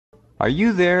Are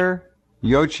you there,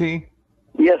 Yoichi?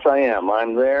 Yes, I am.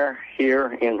 I'm there,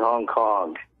 here in Hong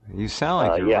Kong. You sound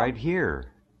like you're right here.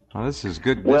 Oh, this is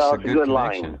good. This Well, is it's a good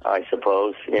line, I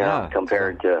suppose,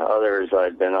 compared to others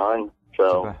I've been on.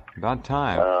 So about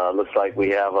time. Looks like we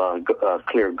have a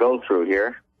clear go-through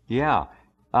here. Yeah.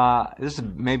 This is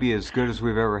maybe as good as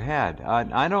we've ever had.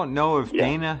 I don't know if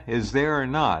Dana is there or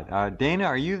not. Dana,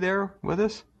 are you there with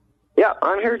us? Yeah,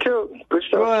 I'm here too. Good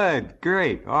stuff. Good,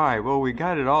 great. All right, well, we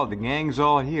got it all. The gang's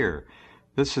all here.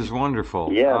 This is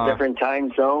wonderful. Yeah, different time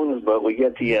zones, but we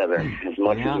get together as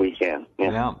much as we can.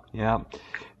 Yeah.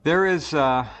 There's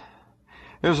a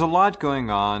lot going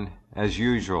on, as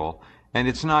usual, and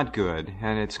it's not good,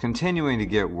 and it's continuing to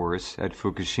get worse at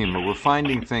Fukushima. We're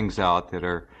finding things out that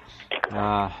are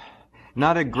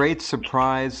not a great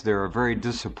surprise. They're a very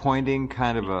disappointing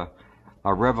kind of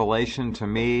a revelation to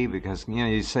me because,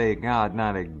 you say, God,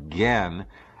 not again.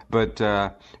 But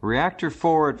Reactor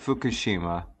 4 at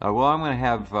Fukushima, well, I'm going to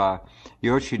have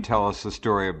Yoichi tell us the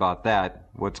story about that,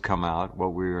 what's come out,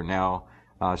 what we are now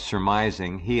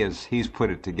surmising. He's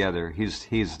put it together.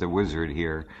 He's the wizard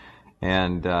here.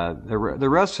 And the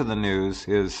rest of the news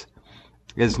is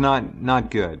not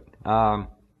good.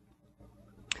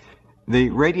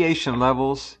 The radiation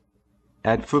levels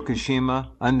at Fukushima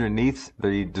underneath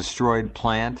the destroyed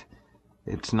plant,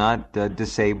 it's not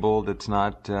disabled, it's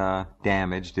not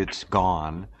damaged, it's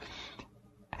gone,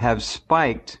 have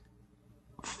spiked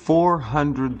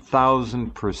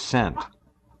 400,000%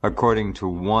 according to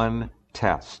one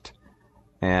test.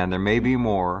 And there may be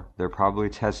more, they're probably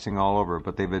testing all over,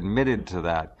 but they've admitted to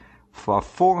that. A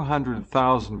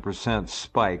 400,000%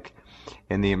 spike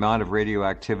in the amount of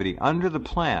radioactivity under the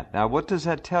plant. Now, what does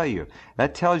that tell you?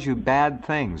 That tells you bad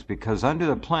things, because under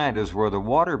the plant is where the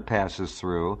water passes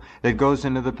through that goes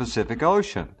into the Pacific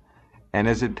Ocean. And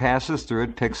as it passes through,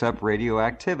 it picks up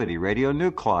radioactivity,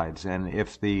 radionuclides. And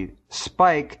if the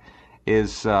spike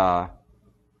is anywhere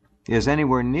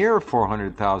near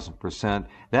 400,000%,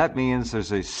 that means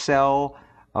there's a cell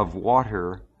of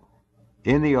water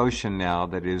in the ocean now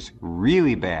that is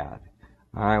really bad.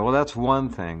 All right, well, that's one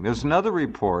thing. There's another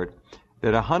report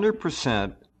that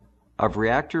 100% of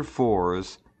Reactor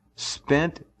 4's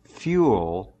spent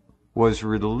fuel was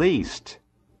released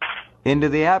into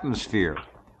the atmosphere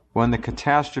when the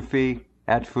catastrophe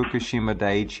at Fukushima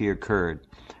Daiichi occurred.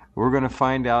 We're going to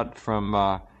find out from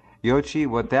Yoichi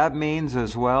what that means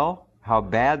as well, how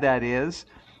bad that is,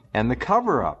 and the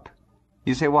cover-up.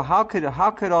 You say, well, how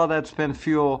could all that spent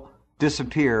fuel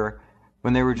disappear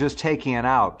when they were just taking it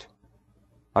out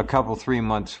a couple, 4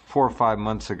 or 5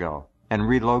 months ago, and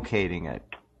relocating it,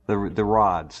 the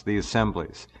rods, the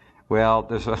assemblies? Well,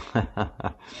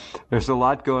 there's a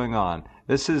lot going on.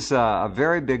 This is a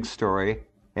very big story,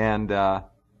 and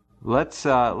let's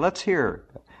hear,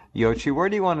 Yoichi. Where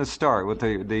do you want to start with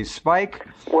the spike?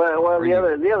 Well,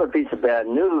 the other piece of bad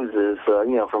news is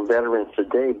from Veterans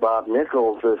Today, Bob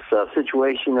Nichols, this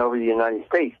situation over the United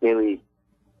States, nearly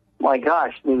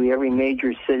every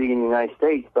major city in the United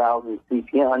States, 1,000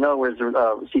 CPM. In other words,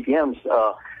 CPMs.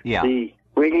 The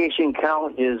radiation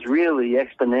count is really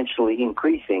exponentially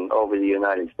increasing over the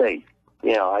United States.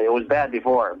 It was bad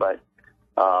before, but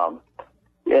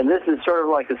and this is sort of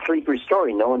like a sleeper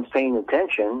story. No one's paying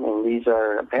attention, and these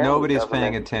are apparently nobody's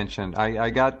paying attention.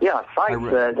 Site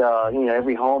said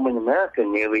every home in America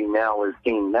nearly now is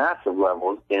seeing massive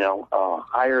levels.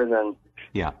 Higher than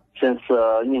since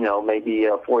maybe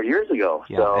 4 years ago.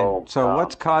 Yeah. So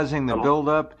what's causing the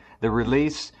buildup, the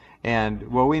release, and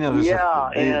we know this.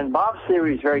 And Bob's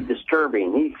theory is very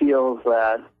disturbing. He feels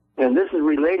that, and this is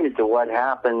related to what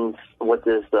happens with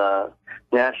this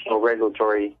National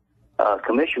Regulatory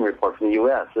Commission report from the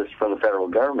U.S. This is from the federal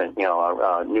government.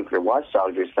 Nuclear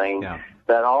watchdogs are saying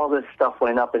that all this stuff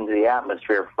went up into the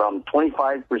atmosphere from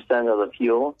 25% of the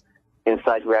fuel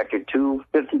inside Reactor 2,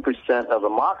 50% of the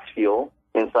MOX fuel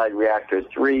inside Reactor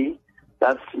 3.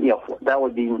 That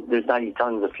would be, there's 90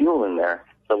 tons of fuel in there.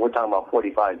 So we're talking about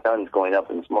 45 tons going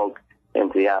up in smoke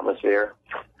into the atmosphere.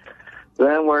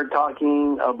 Then we're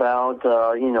talking about,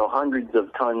 hundreds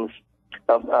of tons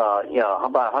of,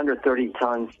 about 130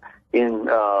 tons in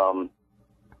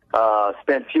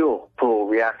spent fuel pool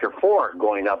Reactor 4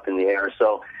 going up in the air.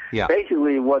 So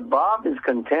basically what Bob is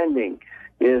contending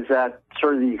is that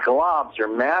sort of the globs or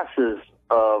masses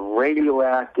of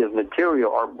radioactive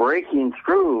material are breaking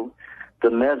through the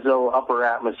meso upper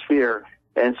atmosphere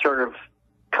and sort of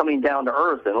coming down to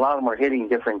Earth, and a lot of them are hitting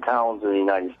different towns in the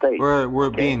United States.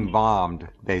 We're being bombed,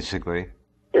 basically.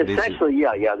 Essentially,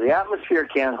 yeah. The atmosphere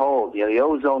can't hold. The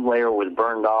ozone layer was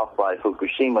burned off by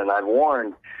Fukushima, and I've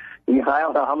warned, I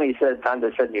don't know how many times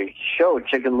I said in your show,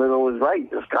 Chicken Little was right.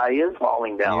 The sky is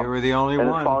falling down. You were the only and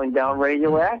one. It's falling down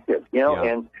radioactive,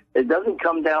 and it doesn't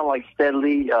come down like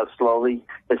steadily, slowly.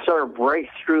 It sort of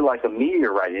breaks through like a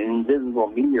meteorite, an invisible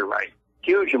meteorite.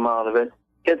 Huge amount of it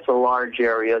hits a large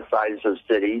area, size of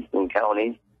cities and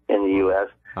counties in the U.S.,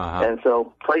 and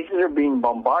so places are being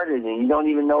bombarded, and you don't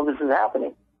even know this is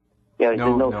happening. There's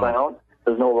no sound,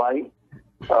 there's no light.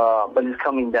 But it's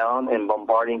coming down and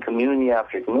bombarding community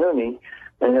after community.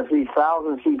 And if these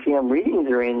 1,000 CPM readings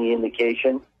are any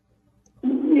indication,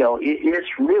 it's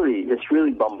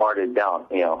really bombarded down,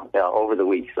 over the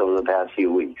weeks, over the past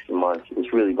few weeks and months.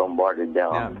 It's really bombarded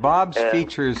down. Yeah, Bob's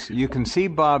features, you can see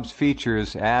Bob's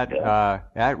features at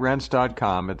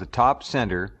Rense.com at the top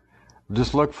center.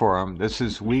 Just look for them. This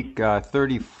is week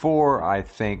 34, I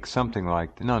think, something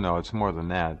like. No, it's more than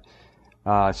that.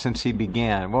 Since he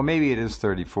began. Well, maybe it is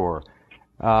 34.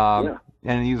 And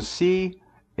you'll see,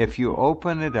 if you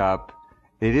open it up,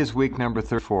 it is week number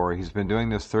 34. He's been doing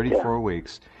this 34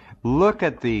 weeks. Look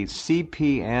at the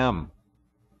CPM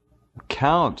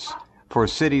counts for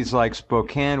cities like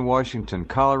Spokane, Washington,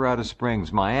 Colorado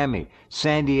Springs, Miami,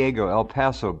 San Diego, El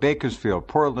Paso, Bakersfield,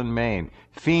 Portland, Maine,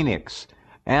 Phoenix,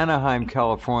 Anaheim,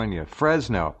 California,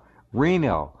 Fresno,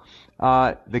 Reno.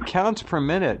 The counts per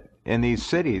minute in these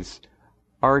cities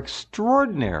are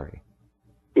extraordinary.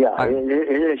 Yeah, it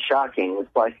is shocking.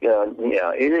 It's like,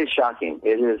 it is shocking.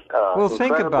 It is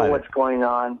think about what's going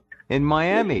on. In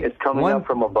Miami, it's coming up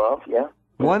from above,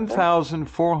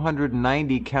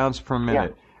 1,490 counts per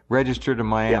minute registered in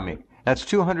Miami. That's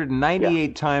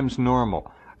 298 times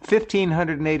normal.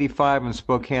 1,585 in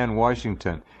Spokane,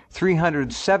 Washington.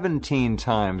 317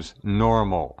 times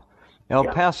normal. El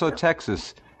Paso,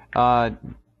 Texas,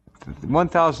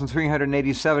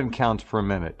 1,387 counts per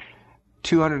minute,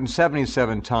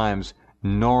 277 times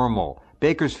normal.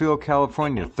 Bakersfield,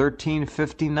 California,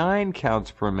 1,359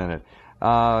 counts per minute.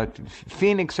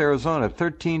 Phoenix, Arizona,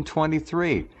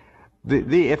 1,323.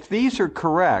 If these are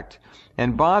correct,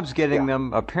 and Bob's getting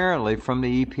them apparently from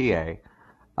the EPA,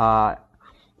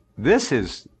 this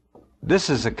is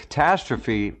a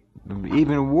catastrophe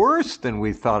even worse than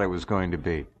we thought it was going to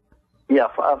be. Yeah,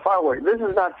 far worse. This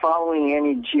is not following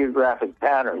any geographic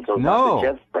patterns. So no,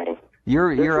 jet stream.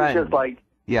 Your just like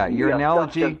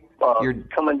analogy. You're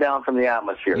coming down from the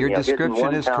atmosphere. Your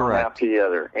description is correct. After the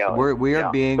other. We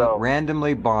are being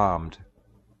randomly bombed.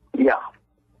 Yeah.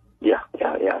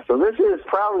 So this is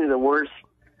probably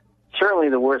certainly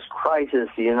the worst crisis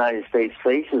the United States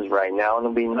faces right now, and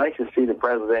it'll be nice to see the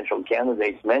presidential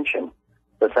candidates mention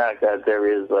the fact that there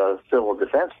is a civil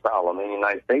defense problem in the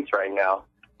United States right now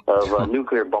of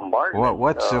nuclear bombardment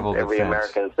what civil of every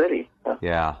defense? American city.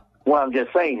 Yeah. What I'm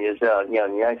just saying is, the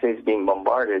United States is being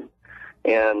bombarded,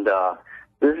 and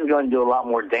this is going to do a lot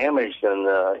more damage than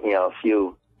a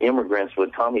few immigrants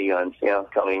with Tommy guns,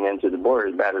 coming into the border,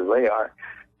 as bad as they are.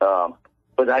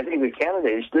 But I think the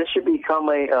candidates, this should become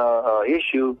a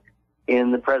issue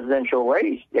in the presidential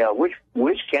race.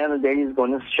 Which candidate is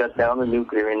going to shut down the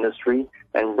nuclear industry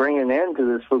and bring an end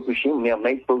to this Fukushima?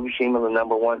 Make Fukushima the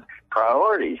number one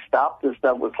priority. Stop this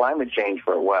stuff with climate change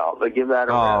for a while. But give that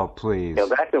a rest. Oh, please.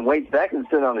 That can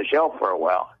sit on the shelf for a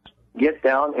while. Get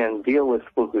down and deal with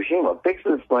Fukushima. Fix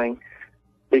this thing,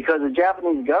 because the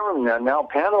Japanese government now, a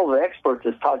panel of experts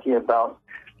is talking about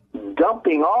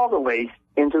dumping all the waste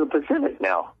into the Pacific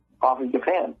now, off of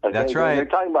Japan. Okay? That's right. They're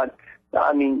talking about,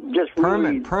 just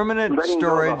permanent letting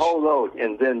storage, go the whole load,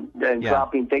 and then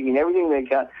taking everything they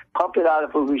can, pump it out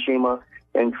of Fukushima,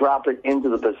 and drop it into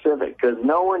the Pacific, because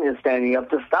no one is standing up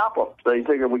to stop them. So they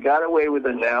figure, we got away with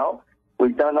it now.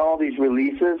 We've done all these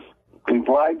releases. We've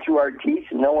lied through our teeth.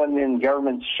 No one in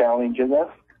government's challenging us.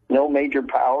 No major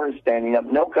power is standing up.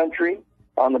 No country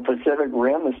on the Pacific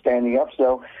Rim is standing up.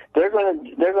 So they're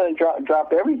going to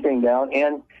drop everything down.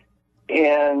 And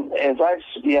as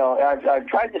I've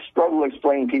tried to struggle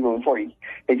explaining to people before,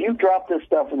 if you drop this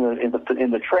stuff in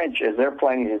the trench, as they're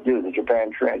planning to do, the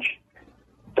Japan Trench,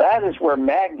 that is where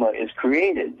magma is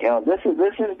created. This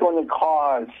is going to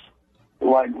cause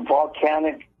like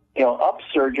volcanic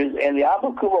upsurges, and the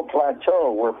Abakubo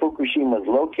Plateau, where Fukushima is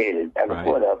located at the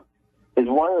foot of, is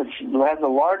has the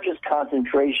largest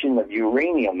concentration of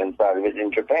uranium inside of it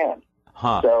in Japan.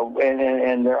 Huh. So,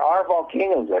 and there are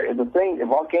volcanoes there. If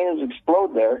volcanoes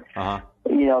explode there,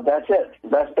 that's it.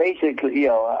 That's basically,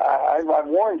 I've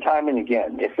warned time and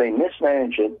again, if they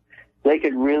mismanage it, they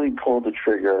could really pull the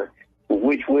trigger,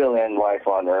 which will end life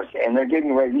on Earth. And they're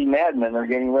getting ready. These madmen are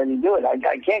getting ready to do it. I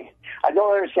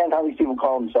don't understand how these people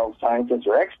call themselves scientists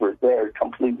or experts. They're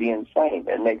completely insane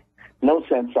and make no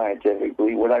sense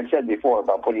scientifically. What I said before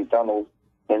about putting tunnels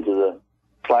into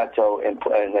plateau and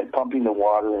then pumping the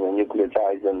water and the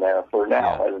nucleotides in there for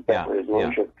now as a temporary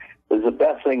solution is the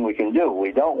best thing we can do.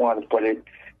 We don't want to put it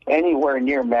anywhere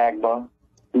near magma,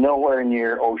 nowhere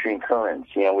near ocean currents.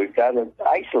 We've got to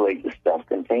isolate the stuff,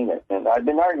 contain it. And I've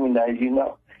been arguing that, as you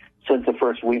know, since the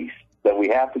first weeks, that we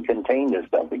have to contain this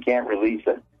stuff. We can't release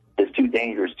it. It's too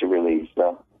dangerous to release.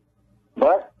 So.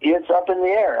 But it's up in the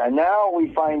air. And now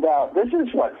we find out, this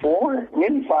is what,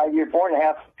 nearly 5 years,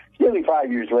 4.5, nearly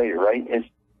 5 years later, right?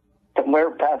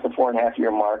 We're past the 4.5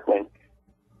 year mark when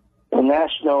the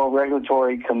National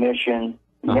Regulatory Commission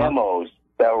memos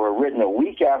that were written a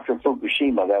week after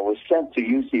Fukushima that was sent to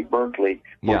UC Berkeley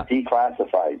were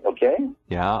declassified, okay?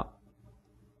 Yeah.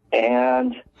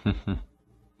 And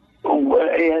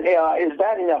is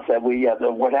that enough that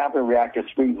what happened in Reactor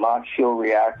 3, Mach fuel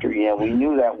reactor, we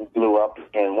knew that blew up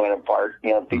and went apart.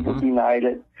 People denied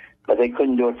it, but they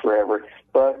couldn't do it forever.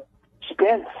 But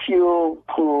spent fuel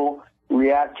pool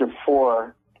Reactor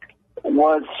 4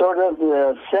 was sort of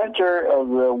the center of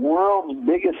the world's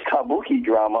biggest kabuki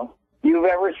drama you've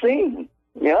ever seen.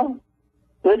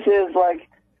 This is like,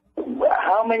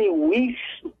 how many weeks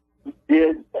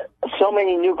did so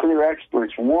many nuclear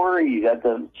experts worry that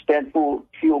the spent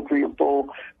fuel pool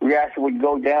reactor would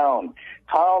go down?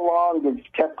 How long did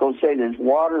TEPCO say there's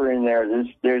water in there,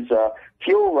 there's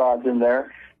fuel rods in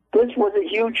there? This was a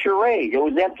huge charade. It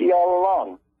was empty all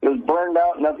along. It was burned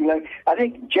out, nothing like. I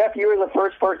think, Jeff, you were the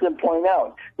first person to point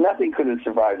out nothing could have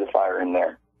survived the fire in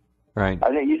there. Right.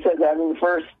 I think you said that in the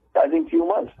first, few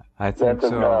months. I think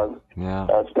so.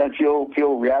 Spent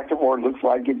fuel reactor board looks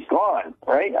like it's gone,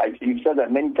 right? You've said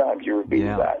that many times. You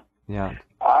repeated that. Yeah.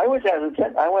 I was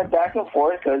hesitant. I went back and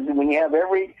forth because when you have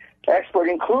every expert,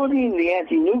 including the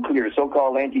anti-nuclear,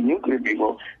 so-called anti-nuclear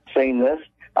people, saying this,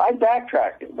 I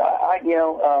backtracked it.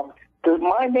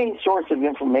 My main source of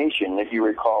information, if you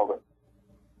recall,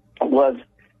 was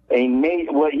he's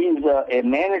a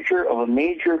manager of a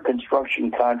major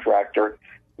construction contractor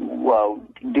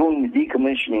doing the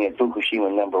decommissioning at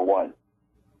Fukushima number 1.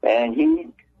 And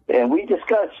we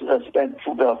discussed spent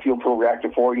fuel pool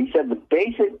reactor 4, and he said the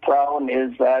basic problem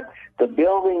is that the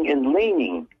building is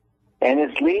leaning, and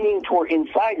it's leaning toward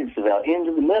inside itself,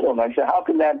 into the middle. And I said, how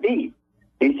can that be?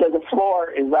 He said the floor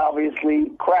is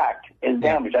obviously cracked, is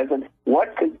damaged. I said,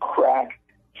 what could crack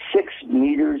 6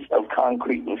 meters of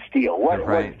concrete and steel? What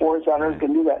force on earth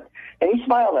can do that? And he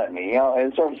smiled at me,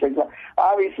 and sort of said,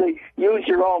 obviously, use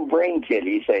your own brain, kid,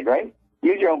 he said, right?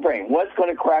 Use your own brain. What's going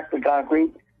to crack the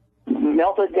concrete?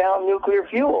 Melted down nuclear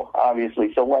fuel,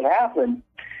 obviously. So what happened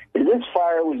is this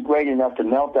fire was great enough to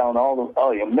melt down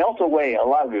melt away a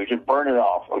lot of it, just burn it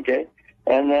off, okay?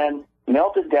 And then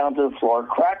melt it down to the floor,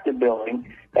 crack the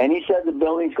building, and he said the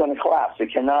building's going to collapse.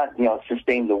 It cannot,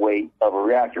 sustain the weight of a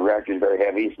reactor. Reactor is very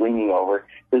heavy. It's leaning over.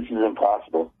 This is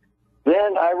impossible.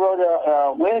 Then I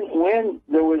wrote when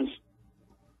there was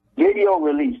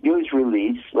news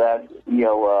release that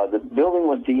the building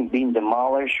was being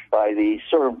demolished by these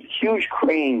sort of huge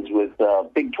cranes with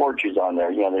big torches on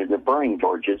there. They're burning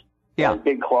torches. And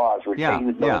big claws were taking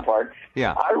the building apart.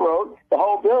 Yeah. I wrote the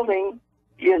whole building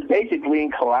is basically in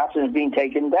collapse and is being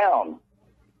taken down.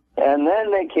 And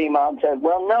then they came out and said,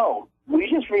 well, no, we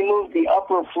just removed the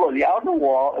upper floor, the outer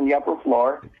wall and the upper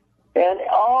floor. And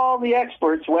all the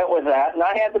experts went with that, and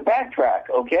I had to backtrack,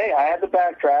 okay? I had to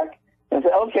backtrack and say,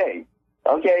 okay,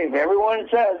 if everyone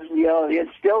says,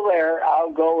 it's still there,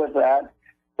 I'll go with that.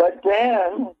 But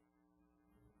then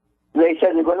they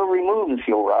said they're going to remove the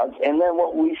fuel rods. And then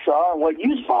what we saw, and what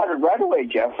you spotted right away,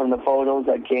 Jeff, from the photos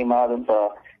that came out of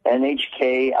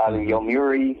NHK, out of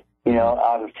Yomiuri,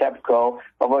 out of TEPCO,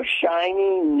 of a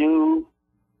shiny new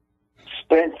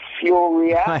spent fuel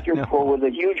reactor pool with a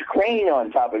huge crane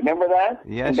on top of it. Remember that?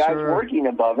 Yeah, and guys working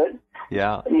above it.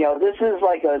 Yeah. This is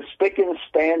like a spick and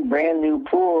span brand new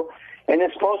pool, and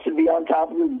it's supposed to be on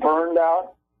top of a burned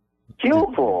out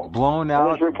fuel pool. Blown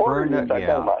out, burned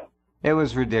out. It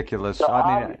was ridiculous. So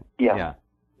yeah.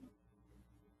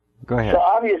 Go ahead. So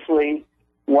obviously,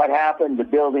 what happened, the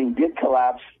building did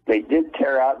collapse. They did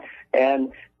tear out.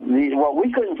 And what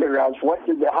we couldn't figure out is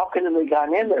how could they have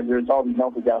gotten in there? There's all these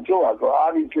melted down fuel rods. Well,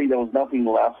 obviously, there was nothing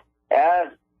left. As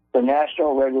the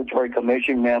National Regulatory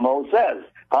Commission memo says,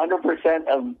 100%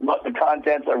 of the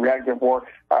contents of Reactor 4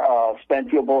 spent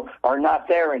fuel pool are not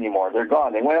there anymore. They're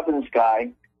gone. They went up in the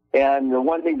sky. And the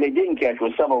one thing they didn't catch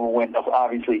was some of them went up,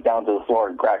 obviously, down to the floor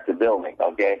and cracked the building,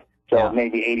 okay? So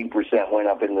maybe 80% went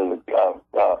up into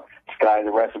the sky, and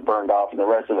the rest burned off, and the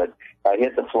rest of it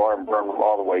hit the floor and burned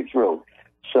all the way through.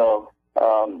 So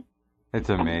it's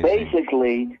amazing.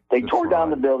 Basically, they tore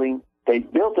down the building. They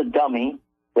built a dummy.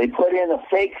 They put in a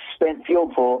fake spent fuel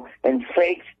pool and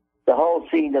faked the whole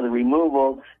scene of the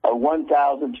removal of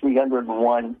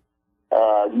 1,301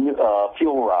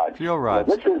 fuel rods. Fuel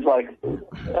rods. This is like,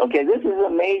 okay, this is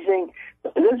amazing.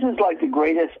 This is like the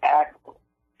greatest act.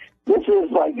 This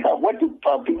is like, what do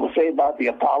people say about the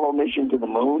Apollo mission to the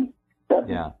moon?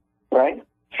 Yeah. Right?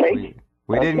 Fake?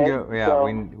 We didn't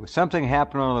go, something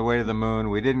happened on the way to the moon.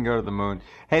 We didn't go to the moon.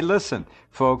 Hey, listen,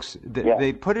 folks,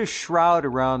 they put a shroud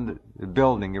around the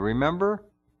building. You remember?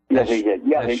 Yes, they did.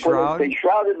 Yeah, they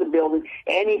shrouded the building.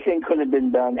 Anything could have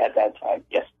been done at that time,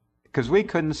 yes. Because we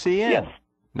couldn't see in. Yes.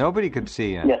 Nobody could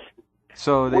see in. Yes.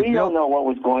 So we don't know what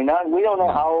was going on. We don't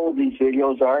know how old these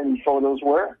videos are and these photos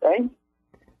were, right?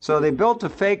 So they built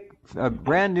a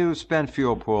brand new spent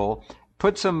fuel pool,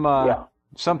 put some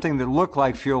something that looked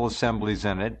like fuel assemblies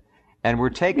in it, and we're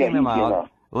taking them out,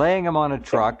 laying them on a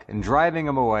truck, and driving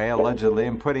them away, allegedly,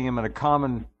 and putting them in a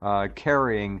common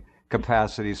carrying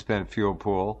capacity spent fuel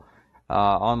pool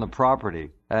on the property.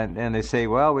 And they say,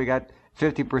 well, we got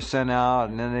 50% out,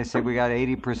 and then they say we got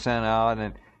 80% out,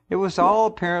 and it was all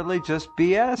apparently just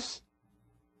BS.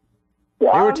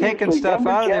 Yeah, they were taking stuff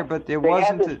out of there, but it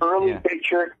wasn't. They had this early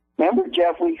picture. Remember,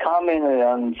 Jeff, we commented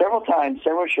on several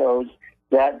shows,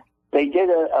 that they did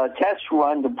a test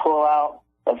run to pull out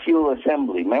a fuel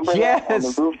assembly. Remember that on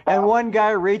the rooftop? And one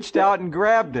guy reached out and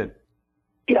grabbed it.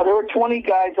 Yeah, there were 20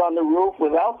 guys on the roof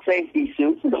without safety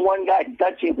suits, and the one guy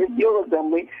touching the fuel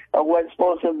assembly of what's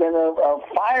supposed to have been a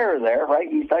fire there, right?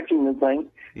 He's touching the thing.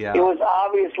 Yeah. It was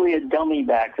obviously a dummy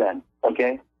back then,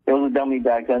 okay? It was a dummy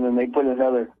back then, and they put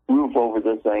another roof over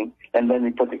the thing, and then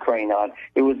they put the crane on.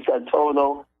 This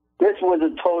was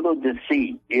a total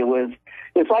deceit.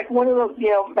 It's like one of those,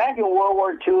 back in World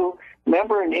War II,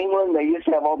 remember in England they used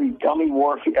to have all these dummy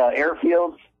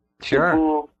airfields?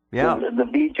 Sure. Yeah. The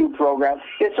B-2 program.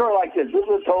 It's sort of like this. This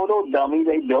is a total dummy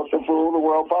they built to fool the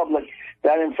world public.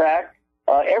 That, in fact,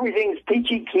 everything's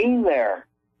peachy keen there,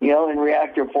 in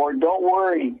Reactor 4. Don't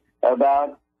worry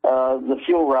about the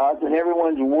fuel rods, and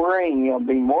everyone's worrying,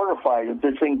 being mortified if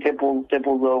this thing tipples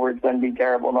over, it's going to be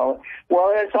terrible and all that.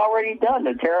 Well, it's already done.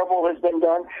 The terrible has been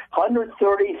done.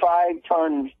 135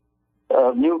 tons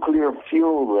of nuclear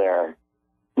fuel there.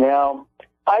 Now,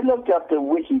 I looked up the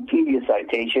Wikipedia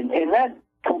citation, and that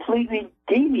completely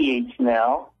deviates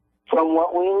now from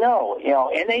what we know.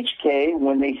 NHK,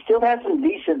 when they still had some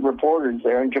decent reporters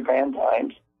there in Japan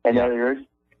Times and editors,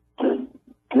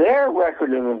 their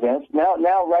record of events, right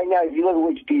now, if you look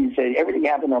at Wikipedia, say everything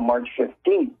happened on March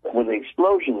 15th with the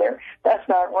explosion there. That's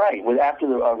not right. After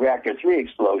the Reactor 3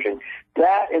 explosion,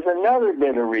 that is another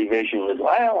bit of revision.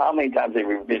 I don't know how many times they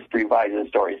revised the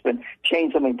story. It's been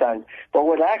changed so many times. But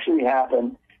what actually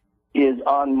happened is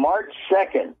on March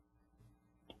 2nd,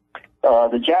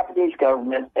 the Japanese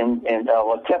government and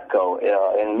TEPCO,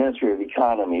 and the Ministry of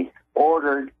Economy,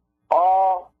 ordered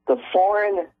all the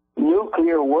foreign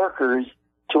nuclear workers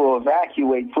to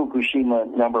evacuate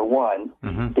Fukushima number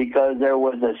 1 because there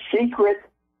was a secret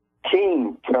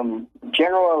team from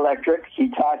General Electric,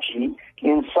 Hitachi,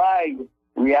 inside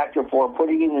Reactor 4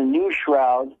 putting in a new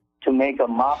shroud to make a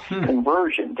MOX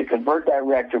conversion, to convert that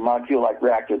reactor molecule like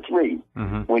Reactor 3,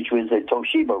 which was a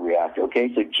Toshiba reactor.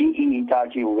 Okay, so GE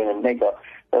Hitachi were going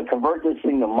to convert this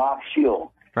thing to MOX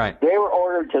fuel. Right. They were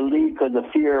ordered to leave because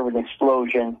of fear of an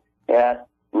explosion at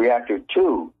Reactor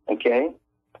 2, okay?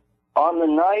 On the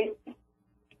night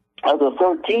of the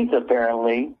 13th,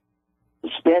 apparently, the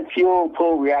spent fuel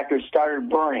pool reactors started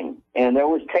burning, and there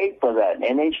was tape of that.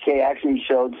 NHK actually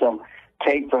showed some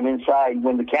tape from inside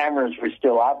when the cameras were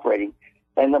still operating,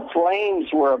 and the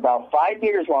flames were about 5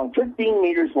 meters long, 15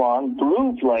 meters long,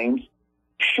 blue flames,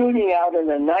 shooting out at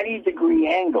a 90-degree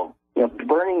angle,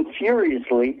 burning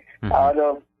furiously out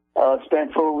of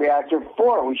spent fuel reactor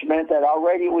 4, which meant that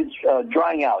already it was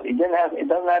drying out. It doesn't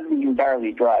have to be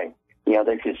entirely dry.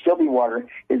 There could still be water.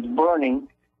 It's burning,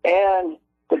 and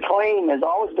the claim has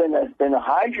always been a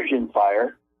hydrogen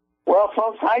fire. Well,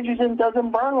 folks, hydrogen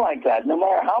doesn't burn like that, no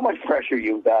matter how much pressure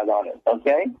you've got on it,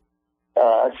 okay?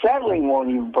 Acetylene won't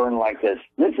even burn like this.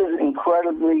 This is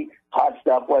incredibly hot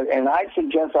stuff, and I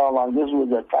suggest all along this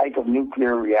was a type of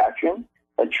nuclear reaction,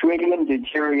 a tritium,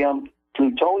 deuterium,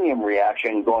 plutonium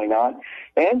reaction going on.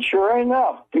 And sure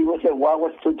enough, people said, well,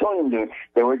 what's plutonium doing?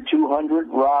 There were 200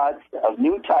 rods of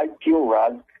new type fuel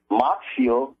rods, MOX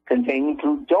fuel, containing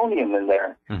plutonium in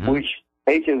there, which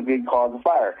basically caused the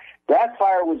fire. That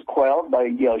fire was quelled by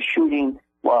shooting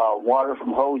water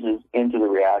from hoses into the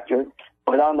reactor.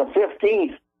 But on the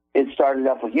 15th, it started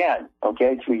up again,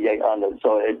 okay, 3 days on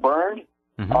so it burned,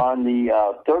 On the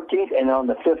 13th and on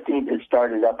the 15th, it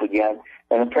started up again.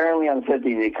 And apparently on the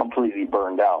 15th, it completely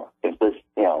burned out. If this,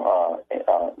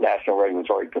 National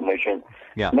Regulatory Commission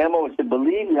memo is to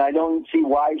believe, and I don't see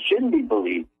why it shouldn't be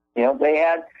believed. They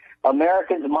had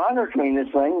Americans monitoring this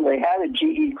thing. They had a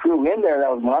GE crew in there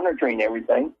that was monitoring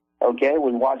everything,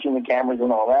 was watching the cameras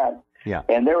and all that. Yeah.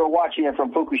 And they were watching it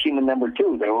from Fukushima number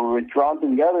 2. They were withdrawn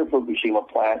to the other Fukushima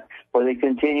plant where they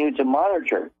continued to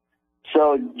monitor.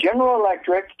 So General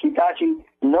Electric, Hitachi,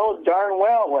 knows darn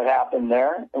well what happened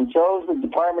there, and so does the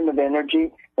Department of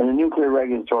Energy and the Nuclear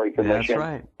Regulatory Commission. That's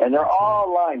right. And they're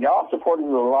all lying. They all supported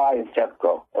the lie of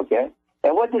TEPCO,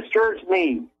 And what disturbs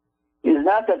me is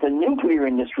not that the nuclear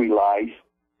industry lies.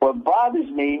 What bothers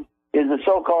me is the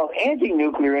so-called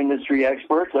anti-nuclear industry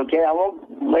experts, I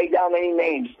won't lay down any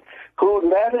names, who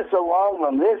led us along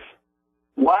on this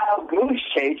wild goose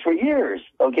chase for years,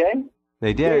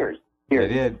 They did. Years. They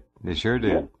did. They sure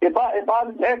did. It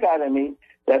bothers the heck out of me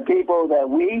that people that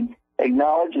we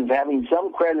acknowledge as having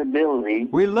some credibility.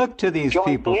 We look to these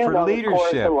people for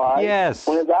leadership. Yes.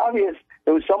 When it's obvious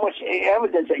there was so much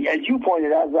evidence, as you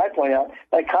pointed out, as I pointed out,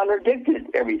 that contradicted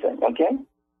everything,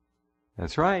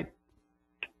 That's right.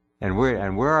 And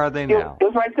where are they now? It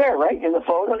was right there, right? In the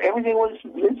photo, everything was,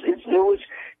 it was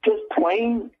just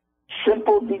plain,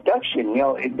 simple deduction.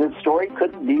 The story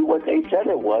couldn't be what they said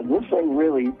it was. This thing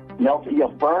really melted,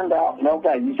 melted out.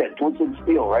 You said twisted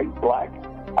steel, right? Black.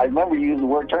 I remember you used the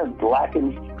word term, black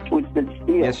and twisted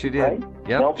steel. Yes, you did. Right?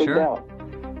 Yep, melted sure.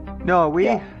 Down. No, we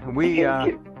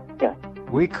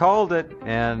called it,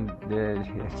 and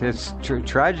it's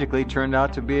tragically turned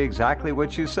out to be exactly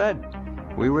what you said.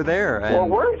 We were there. And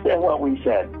worse than what we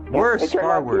said. Worse,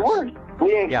 far worse. We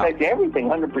didn't expect everything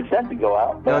 100% to go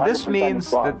out. No, this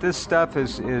means that this stuff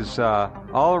is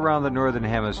all around the northern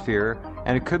hemisphere,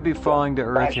 and it could be falling to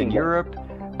Earth in Europe,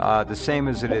 the same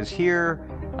as it is here.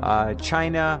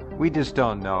 China, we just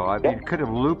don't know. I mean, it could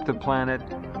have looped the planet.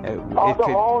 The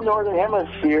whole northern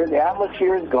hemisphere, the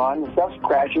atmosphere is gone, the stuff's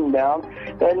crashing down,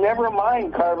 and never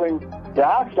mind carbon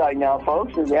dioxide now,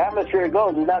 folks. As the atmosphere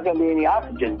goes, there's not going to be any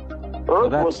oxygen.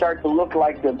 Earth will start to look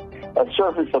like the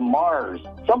surface of Mars.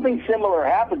 Something similar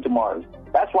happened to Mars.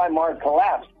 That's why Mars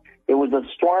collapsed. It was a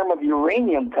storm of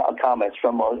uranium comets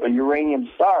from a uranium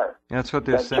star. That's what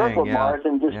they're saying, circled Mars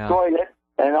and destroyed it,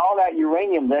 and all that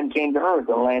uranium then came to Earth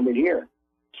and landed here.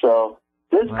 So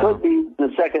this could be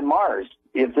the second Mars.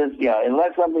 If this,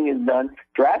 unless something is done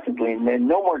drastically, and then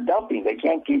no more dumping. They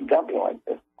can't keep dumping like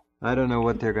this. I don't know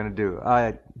what they're going to do.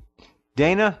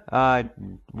 Dana,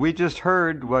 we just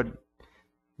heard what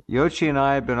Yoichi and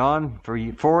I have been on for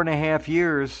 4.5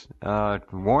 years,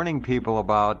 warning people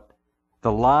about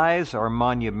the lies are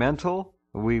monumental.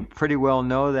 We pretty well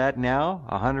know that now,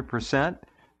 100%.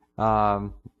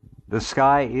 The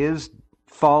sky is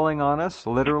falling on us,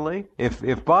 literally.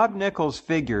 If Bob Nichols'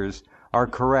 figures are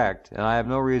correct, and I have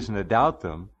no reason to doubt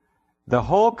them, the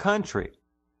whole country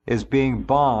is being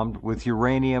bombed with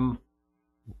uranium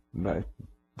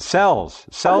cells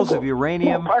of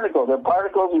uranium. Particles. There are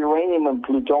particles of uranium and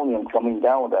plutonium coming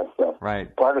down with that stuff.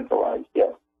 Right. Particleized,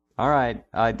 yes. All right.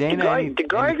 Dana, the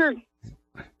Geiger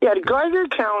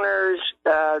counters,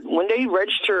 when they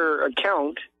register a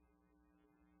count,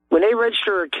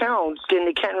 then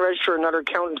they can't register another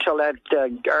count until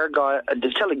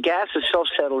until the gas itself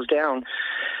settles down.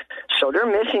 So they're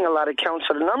missing a lot of counts.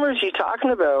 So the numbers you're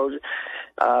talking about,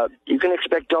 you can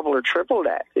expect double or triple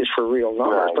that is for real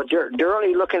numbers. Right. But they're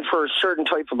only looking for a certain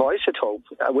type of isotope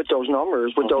with those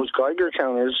numbers, with those Geiger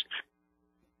counters.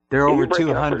 There are over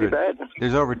 200.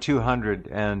 There's over 200,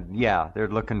 and they're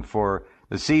looking for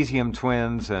the cesium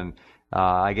twins and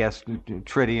I guess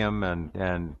tritium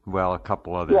and a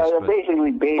couple others. Yeah, they're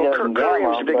basically beta and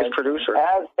gamma. Is the biggest producer.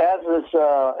 As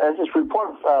this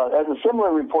report, as a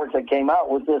similar report that came out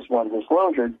with this one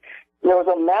disclosure, there was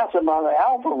a massive amount of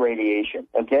alpha radiation.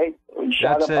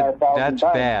 Shot up by 1,000 times.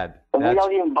 That's bad. And we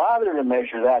don't even bother to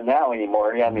measure that now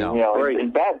anymore. I mean,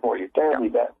 it's bad for you, terribly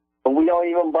bad. But we don't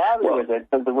even bother with it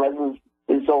because the resonance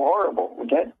is so horrible.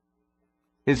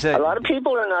 A lot of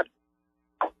people are not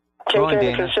taking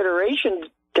into consideration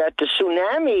that the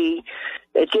tsunami,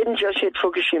 it didn't just hit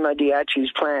Fukushima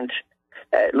Daiichi's plant.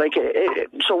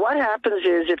 So what happens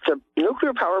is if the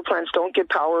nuclear power plants don't get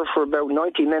power for about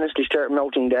 90 minutes, they start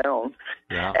melting down.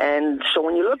 Yeah. And so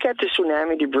when you look at the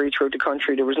tsunami debris throughout the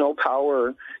country, there was no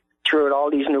power throughout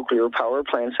all these nuclear power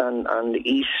plants on the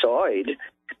east side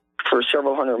for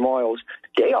several hundred miles.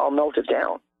 They all melted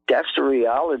down. That's the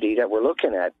reality that we're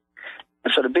looking at.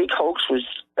 So the big hoax was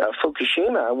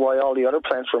Fukushima, why all the other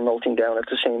plants were melting down at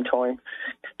the same time.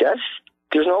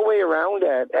 There's no way around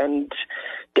that. And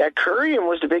that curium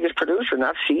was the biggest producer,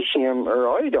 not cesium or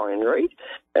iodine, right?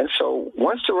 And so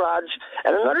once the rods,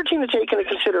 and another thing to take into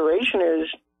consideration is,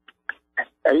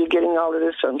 are you getting all of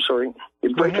this? I'm sorry,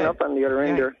 you're breaking up on the other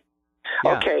end there.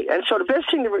 Yeah. Okay, and so the best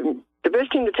thing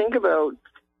to think about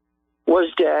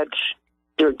was that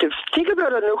to think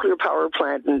about a nuclear power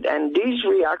plant, and these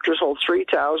reactors hold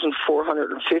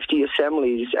 3,450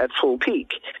 assemblies at full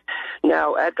peak.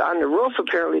 Now, on the roof,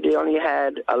 apparently they only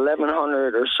had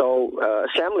 1,100 or so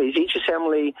assemblies. Each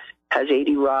assembly has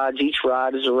 80 rods. Each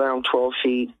rod is around 12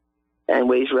 feet and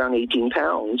weighs around 18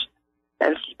 pounds.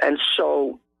 And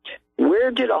so where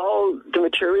did all the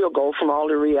material go from all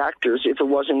the reactors if it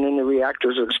wasn't in the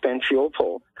reactors or the spent fuel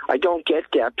pool? I don't get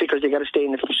that, because they got to stay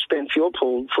in the spent fuel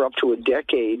pool for up to a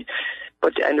decade.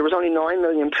 And there was only 9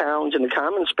 million pounds in the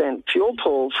common spent fuel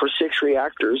pool for 6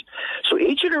 reactors. So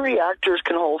each of the reactors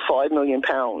can hold 5 million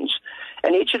pounds,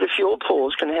 and each of the fuel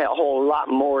pools can hold a lot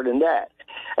more than that.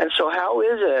 And so how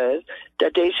is it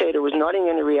that they say there was nothing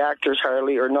in the reactors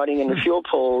hardly, or nothing in the fuel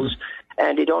pools,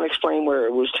 and they don't explain where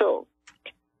it was to?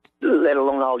 Let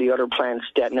alone all the other plants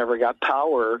that never got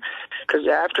power, because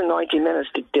after 90 minutes,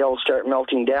 they'll start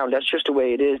melting down. That's just the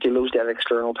way it is. They lose that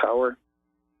external power.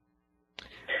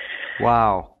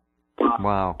 Wow.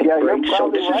 Yeah, you're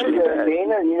probably right there,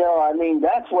 Dana. I mean,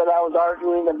 that's what I was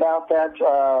arguing about, that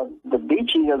the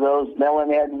beaching of those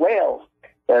melonhead whales.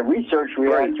 Research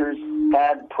reactors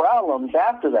had problems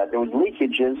after that. There was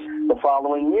leakages the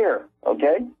following year,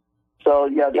 okay? So,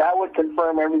 yeah, that would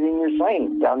confirm everything you're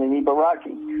saying down in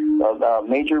Ibaraki.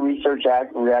 Major research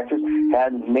reactors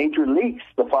had major leaks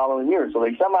the following year. So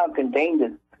they somehow contained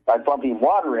it by pumping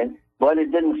water in, but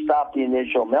it didn't stop the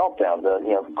initial meltdown.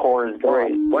 The core is gone.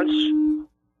 Right. Once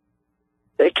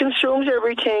it consumes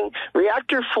everything.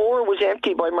 Reactor 4 was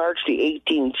empty by March the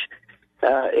 18th.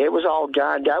 It was all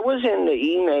gone. That was in the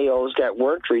emails that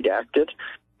weren't redacted.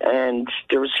 And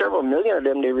there were several million of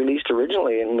them they released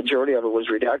originally, and the majority of it was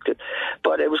redacted.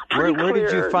 But it was pretty clear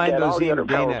did you find that those all the other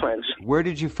power plants... Where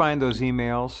did you find those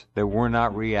emails that were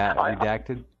not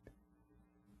redacted?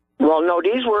 Well, no,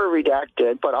 these were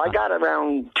redacted, but I got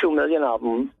around 2 million of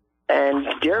them, and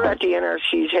they're at the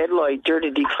NRC's headlight. They're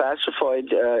the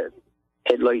declassified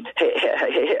headlight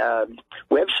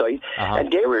website,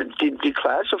 and they were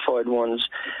declassified ones.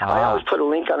 I always put a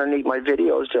link underneath my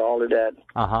videos to all of that.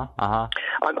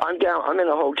 I'm down. I'm in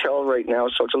a hotel right now,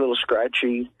 so it's a little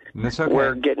scratchy. That's okay.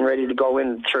 We're getting ready to go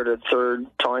in for the third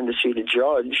time to see the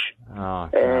judge. Oh,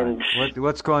 and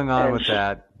what's going on with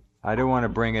that? I don't want to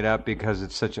bring it up because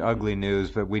it's such ugly news,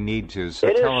 but we need to. So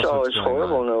tell us what's going on. It's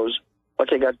horrible news.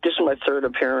 But this is my third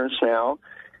appearance now.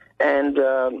 And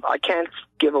I can't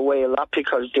give away a lot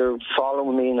because they're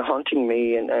following me and hunting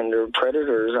me, and they're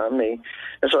predators on me.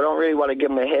 And so I don't really want to give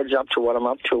them a heads up to what I'm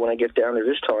up to when I get down there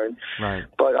this time. Right.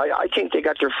 But I think they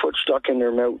got their foot stuck in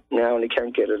their mouth now and they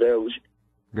can't get it out.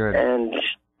 Good. And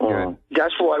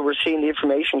that's why we're seeing the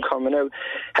information coming out.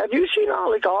 Have you seen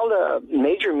all the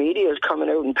major media is coming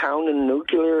out and pounding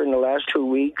nuclear in the last 2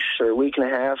 weeks or a week and a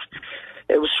half?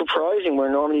 It was surprising where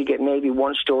normally you get maybe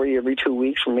one story every 2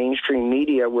 weeks from mainstream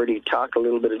media where they talk a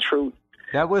little bit of truth.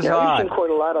 That was odd. We've seen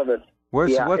quite a lot of it.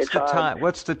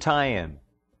 What's the tie-in?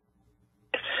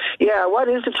 Yeah, what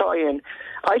is the tie-in?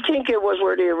 I think it was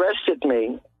where they arrested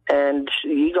me, and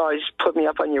you guys put me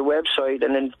up on your website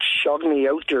and then shoved me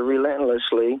out there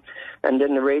relentlessly. And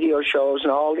then the radio shows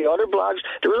and all the other blogs.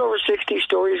 There was over 60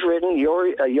 stories written.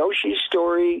 Yoishi's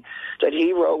story that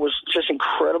he wrote was just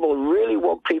incredible. It really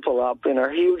woke people up in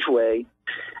a huge way.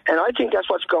 And I think that's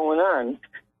what's going on.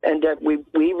 And that we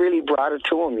really brought it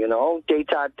to them, They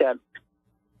thought that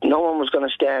no one was going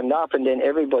to stand up, and then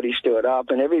everybody stood up,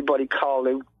 and everybody called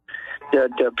out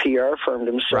the PR firm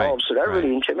themselves. Right, so that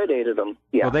really intimidated them.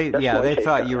 Yeah, well, they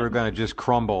thought you were going to just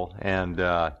crumble, and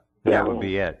that would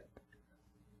be it.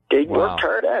 They worked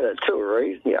hard at it, too,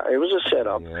 right? Yeah, it was a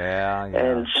setup. Yeah.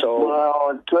 And so...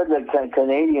 Well, it's good that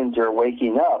Canadians are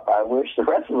waking up. I wish the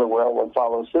rest of the world would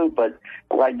follow suit, but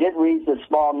I did read the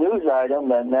small news item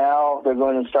that now they're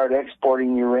going to start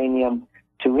exporting uranium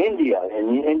to India,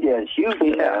 and India is huge.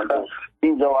 It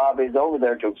seems obvious over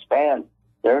there to expand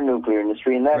their nuclear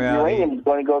industry, and that uranium is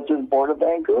going to go through the port of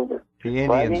Vancouver. The Indians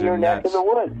right in your neck of the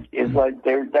woods. It's like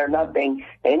they're not paying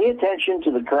any attention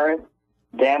to the current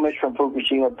damage from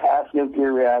Fukushima, past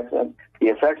nuclear reactors, the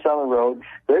effects on the road.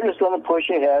 They're just going to push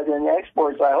ahead and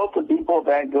export. So I hope the people of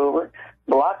Vancouver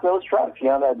block those trucks,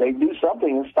 that they do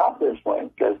something and stop this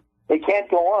thing, because it can't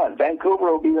go on. Vancouver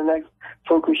will be the next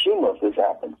Fukushima if this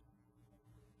happens.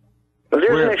 Well,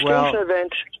 there's an extinction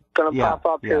event going to pop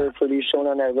up here for these shown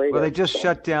on that radio. Well, they just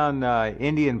shut down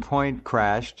Indian Point,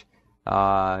 crashed.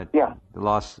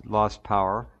 Lost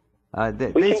power.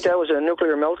 We think that was a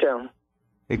nuclear meltdown.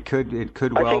 It could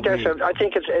well be. I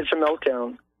think it's a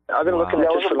meltdown. I've been looking at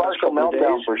this for the last couple of days.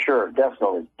 Meltdown for sure,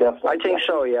 definitely. I think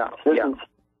so, yeah.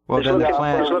 Well, then the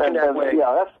plant. Looking that way.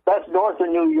 Yeah, that's north of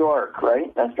New York,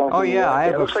 right? That's north of New York. I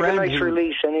have a looks friend. Like a nice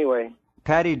release, anyway.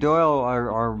 Patty Doyle,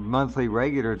 our monthly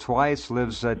regular, twice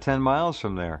lives 10 miles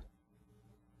from there.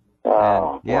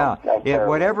 Oh,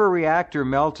 Whatever reactor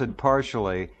melted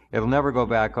partially, it'll never go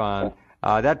back on.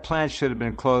 That plant should have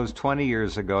been closed 20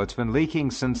 years ago. It's been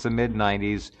leaking since the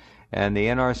mid-'90s, and the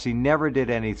NRC never did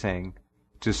anything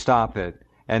to stop it.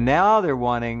 And now they're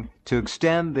wanting to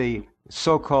extend the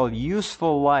so-called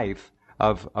useful life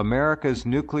of America's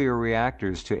nuclear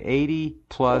reactors to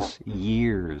 80-plus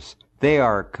years. They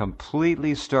are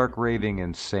completely stark raving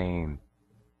insane.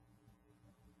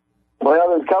 Well,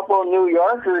 there's a couple of New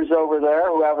Yorkers over there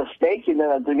who have a stake in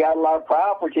it. They got a lot of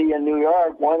property in New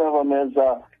York. One of them is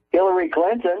Hillary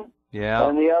Clinton. Yeah.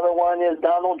 And the other one is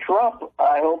Donald Trump.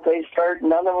 I hope they start.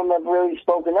 None of them have really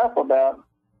spoken up about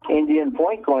Indian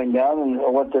Point going down and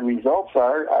what the results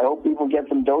are. I hope people get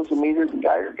some dosimeters and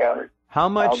Geiger counters. How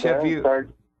much have you,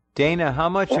 Dana? How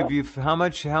much have you?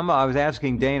 I was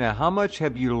asking Dana, how much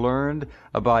have you learned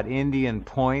about Indian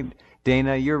Point?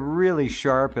 Dana, you're really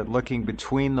sharp at looking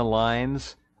between the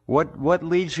lines. What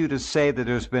leads you to say that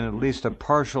there's been at least a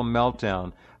partial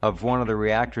meltdown of one of the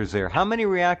reactors there? How many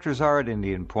reactors are at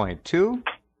Indian Point? 2?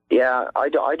 Yeah, I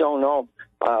don't know.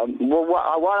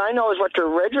 What I know is what the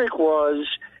rhetoric was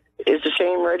is the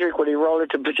same rhetoric when he rolled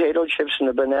it to potato chips and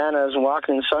the bananas and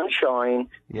walking in sunshine.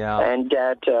 Yeah. And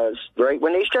that, right,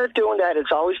 when they start doing that,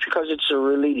 it's always because it's a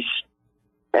release.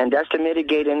 And that's to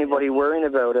mitigate anybody worrying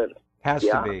about it. Has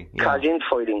to be. Yeah. Cause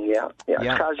infighting,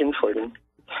 cause infighting.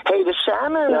 Hey, the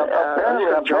salmon...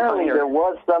 apparently there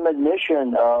was some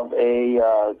admission of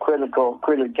a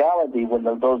criticality when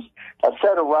a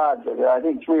set of rods, I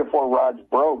think 3 or 4 rods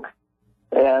broke.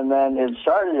 And then it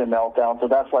started a meltdown, so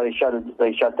that's why they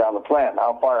shut down the plant.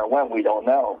 How far it went, we don't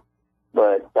know.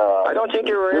 But I don't think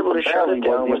they were able to shut it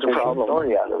down. Was the problem?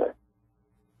 Story out of it.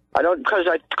 I don't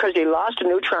because they lost a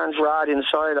neutrons rod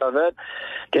inside of it.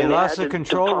 They lost the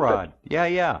control rod.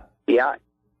 Yeah.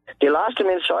 They lost them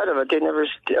inside of it. They never.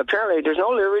 Apparently, there's no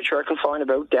literature I can find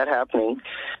about that happening.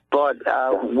 But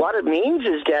what it means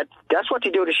is that that's what they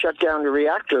do to shut down the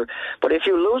reactor. But if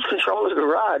you lose control of the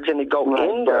rods and they go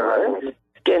in there,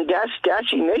 then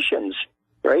that's emissions,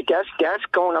 right? That's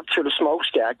going up through the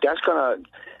smokestack.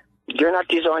 They're not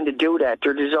designed to do that.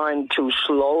 They're designed to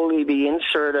slowly be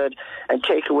inserted and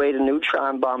take away the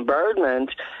neutron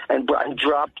bombardment and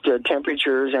drop the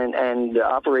temperatures and the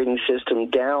operating system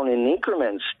down in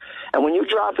increments. And when you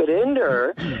drop it in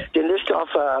there, then this stuff,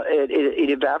 it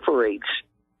evaporates.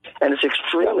 And it's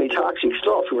extremely toxic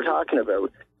stuff we're talking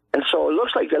about. And so it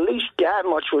looks like at least that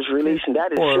much was released, and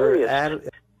that is serious.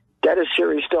 That is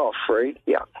serious stuff, right?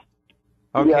 Yeah.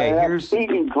 Okay, here's the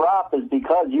speedy drop is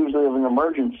because usually of an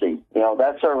emergency.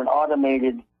 That's sort of an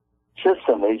automated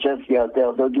system. They just,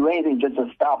 they'll do anything just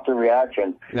to stop the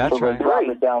reaction. That's so right. They drop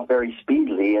it down very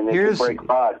speedily, and they can break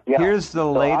rods. Yeah. Here's the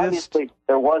latest. Obviously,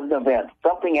 there was an event.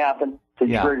 Something happened to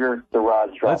trigger the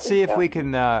rods dropping. Let's see if we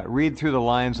can read through the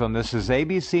lines on this. This is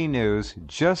ABC News.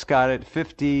 Just got it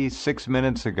 56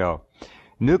 minutes ago.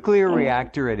 Nuclear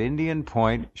reactor at Indian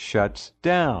Point shuts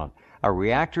down. A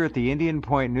reactor at the Indian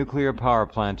Point nuclear power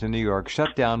plant in New York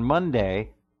shut down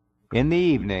Monday in the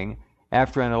evening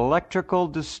after an electrical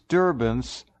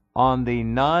disturbance on the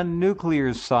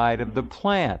non-nuclear side of the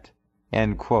plant,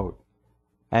 end quote.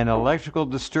 An electrical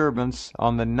disturbance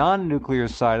on the non-nuclear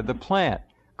side of the plant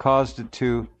caused it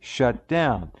to shut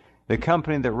down. The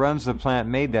company that runs the plant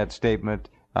made that statement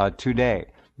today.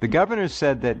 The governor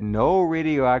said that no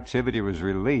radioactivity was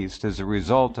released as a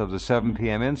result of the 7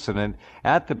 p.m. incident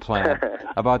at the plant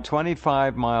about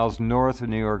 25 miles north of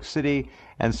New York City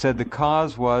and said the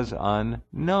cause was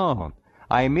unknown.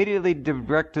 I immediately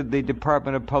directed the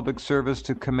Department of Public Service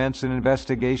to commence an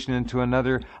investigation into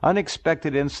another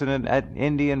unexpected incident at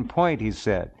Indian Point, he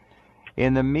said.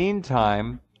 In the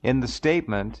meantime, in the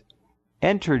statement,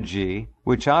 Entergy,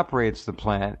 which operates the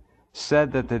plant,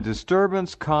 said that the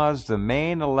disturbance caused the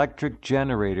main electric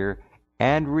generator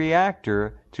and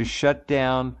reactor to shut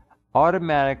down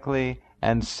automatically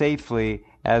and safely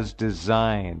as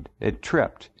designed. It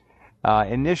tripped.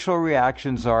 Initial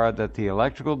reactions are that the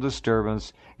electrical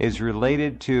disturbance is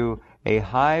related to a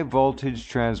high-voltage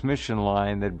transmission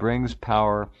line that brings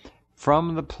power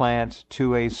from the plant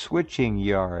to a switching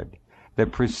yard. The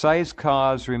precise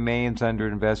cause remains under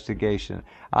investigation.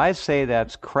 I say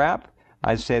that's crap.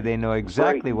 I say they know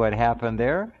exactly what happened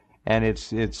there, and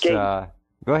it's. Go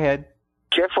ahead,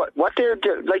 Jeff. What they're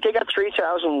like? They got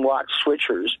 3,000 watt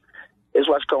switchers, is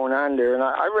what's going on there. And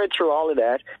I read through all of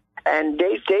that, and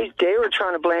they were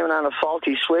trying to blame it on a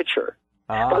faulty switcher.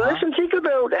 But listen, think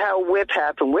about how WIP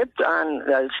happened. WIP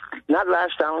on, not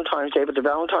last Valentine's Day, but the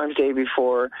Valentine's Day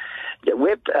before, the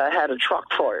WIP had a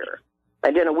truck fire.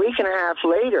 And then a week and a half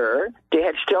later, they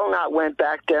had still not went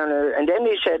back down there. And then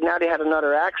they said now they had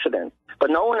another accident. But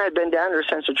no one had been down there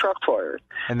since the truck fire.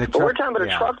 And the but we're talking about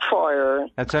a truck fire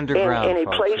that's underground, in a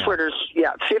folks, place where there's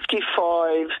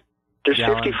 55, there's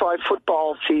 55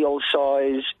 football field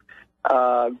size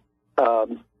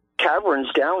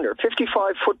caverns down there,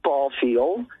 55 football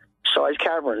field size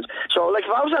caverns. So, like, if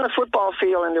I was on a football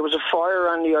field and there was a fire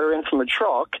on the other end from a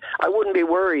truck, I wouldn't be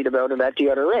worried about it at the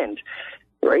other end,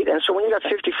 right? And so when you got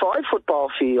 55 football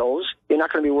fields, you're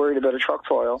not going to be worried about a truck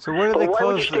fire. So where do they why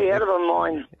close would you stay out of a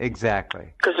mine?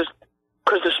 Exactly. Because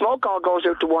the smoke all goes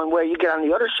out the one way. You get on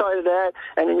the other side of that,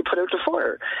 and then you put out the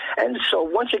fire. And so,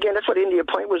 once again, that's what India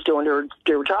Point was doing.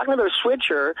 They were talking about a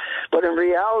switcher, but in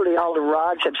reality, all the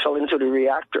rods had fell into the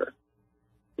reactor.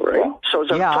 Right? So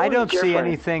it's I don't see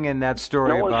anything in that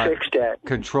story about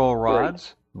control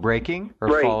rods breaking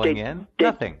or falling in.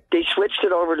 Nothing. They switched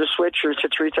it over to switchers, to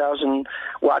 3,000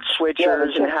 watt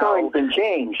switchers, and how it's been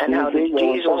changed. And how the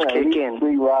diesels kick in.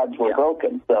 3 rods were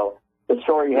broken, so the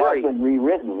story has been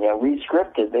rewritten,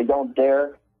 re-scripted. They don't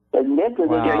dare admit that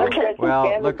a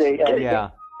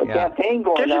campaign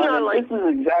going on. This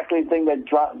is exactly the thing that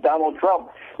Donald Trump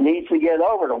needs to get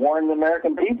over to warn the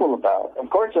American people about. Of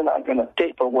course, they're not going to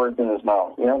put words in his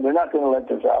mouth. They're not going to let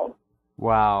this out.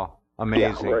 Wow,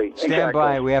 amazing! Yeah, right. Stand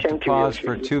by. We have to pause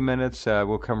for 2 minutes.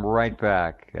 We'll come right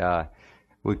back.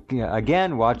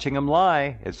 Again, watching them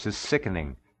lie, it's just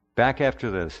sickening. Back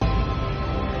after this.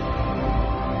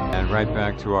 And right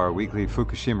back to our weekly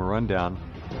Fukushima rundown.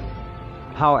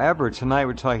 However, tonight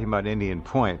we're talking about Indian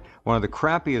Point, one of the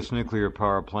crappiest nuclear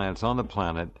power plants on the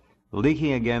planet,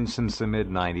 leaking again since the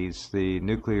mid-90s. The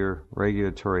Nuclear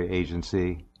Regulatory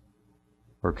Agency,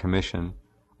 or Commission,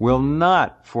 will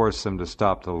not force them to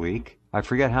stop the leak. I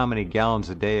forget how many gallons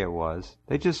a day it was.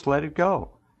 They just let it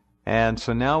go. And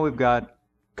so now we've got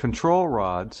control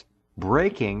rods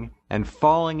breaking and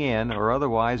falling in, or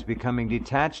otherwise becoming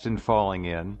detached and falling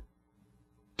in,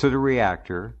 to the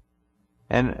reactor.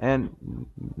 And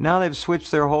now they've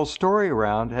switched their whole story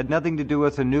around. It had nothing to do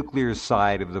with the nuclear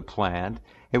side of the plant.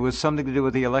 It was something to do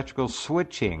with the electrical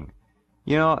switching.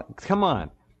 Come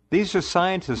on. These are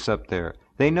scientists up there.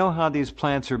 They know how these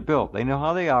plants are built. They know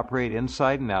how they operate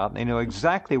inside and out. They know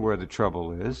exactly where the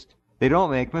trouble is. They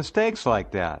don't make mistakes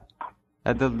like that.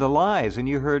 The lies, and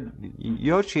you heard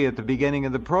Yoichi at the beginning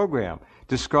of the program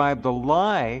describe the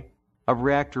lie of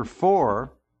Reactor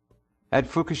 4 at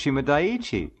Fukushima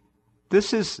Daiichi.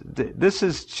 This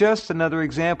is just another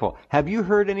example. Have you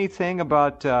heard anything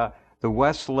about the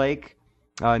West Lake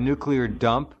nuclear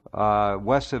dump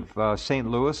west of St.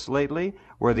 Louis lately,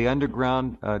 where the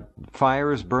underground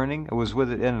fire is burning? It was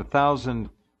within 1,000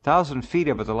 feet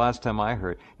of it the last time I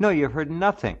heard. No, you've heard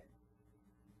nothing.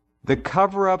 The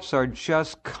cover-ups are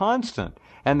just constant,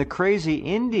 and the crazy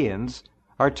Indians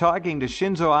are talking to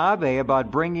Shinzo Abe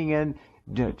about bringing in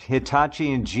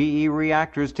Hitachi and GE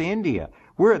reactors to India.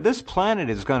 This planet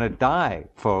is going to die,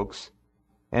 folks.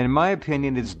 And in my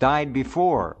opinion, it's died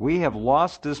before. We have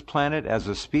lost this planet as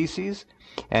a species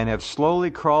and have slowly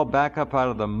crawled back up out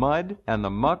of the mud and the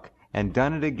muck and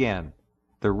done it again.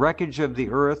 The wreckage of the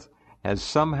Earth has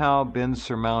somehow been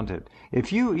surmounted.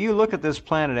 If you look at this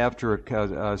planet after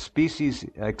a species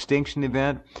extinction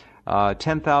event,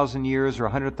 10,000 years or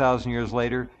 100,000 years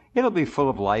later, it'll be full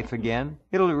of life again.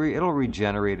 It'll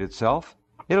regenerate itself.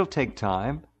 It'll take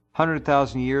time.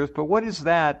 100,000 years, but what is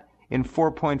that in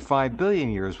 4.5 billion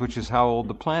years, which is how old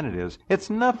the planet is? It's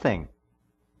nothing.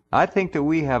 I think that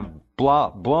we have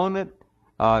blown it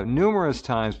numerous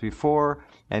times before,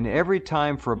 and every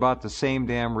time for about the same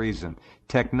damn reason.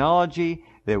 Technology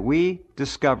that we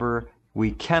discover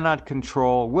we cannot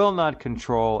control, will not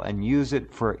control, and use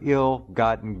it for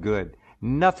ill-gotten good.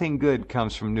 Nothing good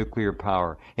comes from nuclear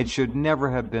power. It should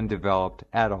never have been developed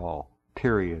at all,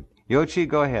 period. Yoichi,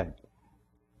 go ahead.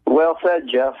 Well said,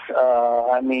 Jeff.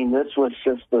 This was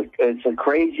just it's the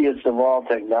craziest of all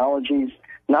technologies.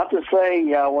 Not to say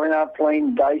we're not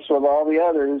playing dice with all the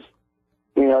others.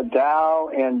 Dow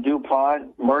and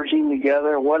DuPont merging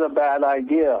together, what a bad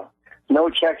idea. No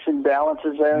checks and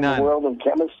balances there in the world of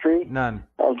chemistry. None.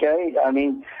 Okay?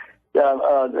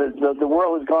 The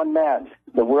world has gone mad.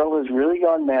 The world has really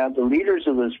gone mad. The leaders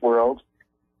of this world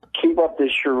keep up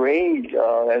this charade,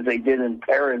 as they did in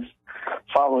Paris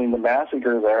following the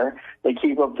massacre there. They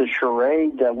keep up the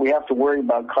charade that we have to worry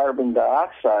about carbon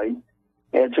dioxide,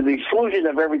 and to the exclusion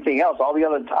of everything else, all the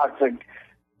other toxic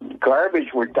garbage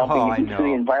we're dumping into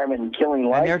the environment and killing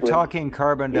life. And they're talking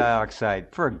carbon dioxide,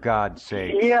 for God's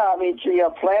sake. Yeah, I mean,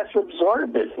 plants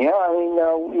absorb it.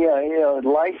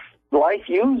 Life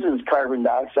uses carbon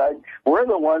dioxide. We're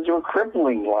the ones who are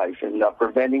crippling life and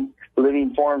preventing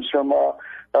living forms from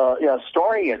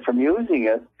storing it, from using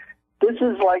it. This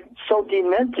is like so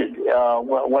demented.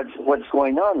 What's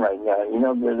going on right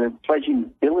now? They're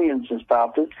pledging billions to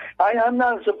stop this. I'm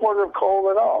not a supporter of coal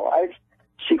at all. I've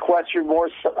sequestered more.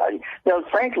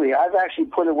 Frankly, I've actually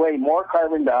put away more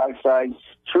carbon dioxide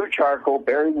through charcoal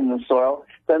buried in the soil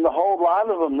than the whole lot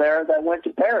of them there that went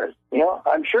to Paris.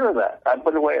 I'm sure of that. I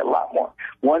put away a lot more.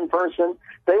 One person,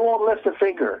 they won't lift a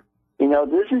finger.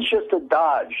 This is just a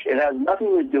dodge. It has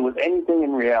nothing to do with anything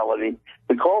in reality.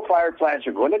 The coal-fired plants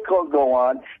are going to go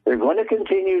on. They're going to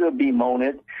continue to bemoan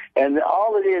it. And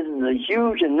all it is a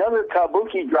huge, another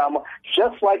kabuki drama,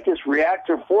 just like this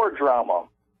Reactor 4 drama.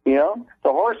 The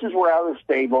horses were out of the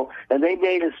stable, and they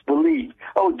made us believe,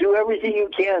 do everything you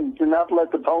can to not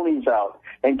let the ponies out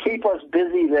and keep us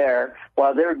busy there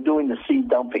while they're doing the seed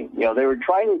dumping. They were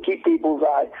trying to keep people's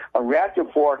eye on Reactor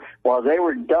 4 while they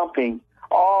were dumping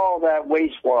all that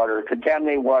wastewater,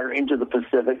 contaminated water into the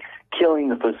Pacific, killing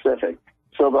the Pacific.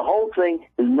 So the whole thing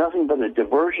is nothing but a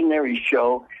diversionary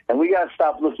show, and we got to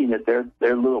stop looking at their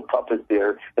little puppets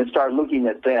there and start looking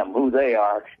at them, who they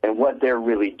are, and what they're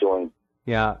really doing.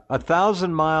 Yeah,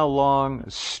 1,000-mile-long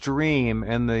stream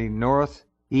in the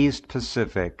northeast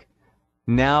Pacific,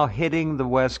 now hitting the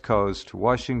west coast,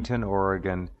 Washington,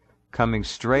 Oregon, coming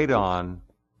straight on,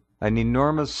 an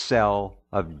enormous cell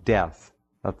of death.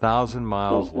 1,000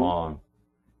 miles long.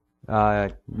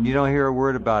 You don't hear a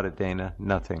word about it, Dana.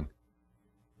 Nothing.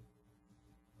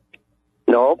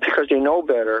 No, because they know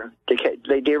better.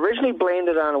 They originally blamed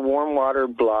it on a warm water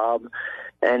blob,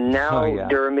 and now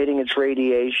they're emitting its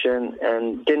radiation.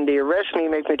 And then they arrest me,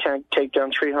 make me take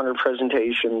down 300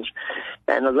 presentations.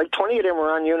 And like 20 of them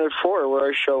were on Unit 4, where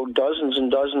I showed dozens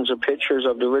and dozens of pictures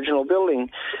of the original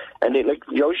building. And they, like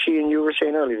Yoichi and you were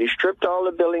saying earlier, they stripped all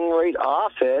the building right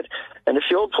off it, and the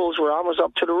fuel pools were almost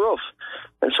up to the roof.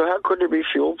 And so how could there be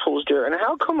fuel pools there? And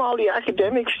how come all the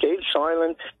academics stayed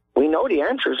silent? We know the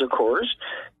answers, of course,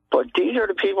 but these are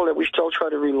the people that we still try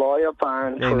to rely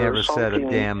upon. They never said a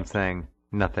damn thing.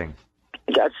 Nothing.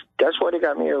 That's why they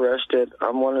got me arrested.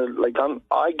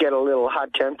 I get a little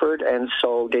hot-tempered, and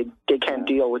so they can't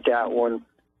deal with that one.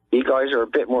 You guys are a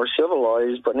bit more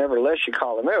civilized, but nevertheless, you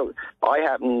call them out. I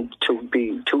happen to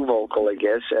be too vocal, I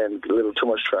guess, and a little too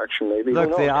much traction, maybe.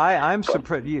 Look, I'm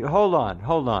surprised. Hold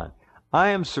on. I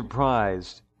am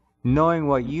surprised, knowing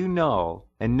what you know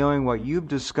and knowing what you've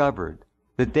discovered,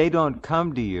 that they don't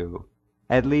come to you,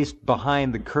 at least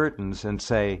behind the curtains, and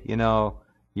say,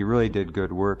 you really did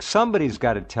good work. Somebody's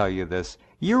got to tell you this.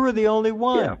 You were the only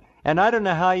one. Yeah. And I don't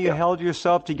know how you held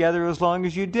yourself together as long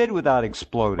as you did without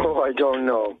exploding. Oh, I don't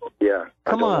know. Yeah.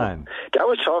 Come on. That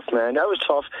was tough, man. That was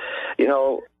tough.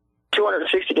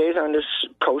 260 days on this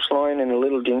coastline in a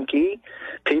little dinky.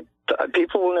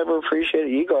 People will never appreciate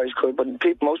it. You guys could, but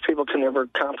most people can never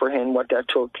comprehend what that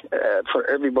took for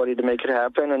everybody to make it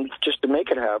happen, and just to make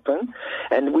it happen.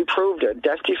 And we proved it.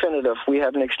 That's definitive. We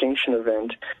have an extinction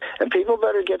event. And people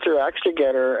better get their acts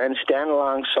together and stand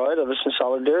alongside of us in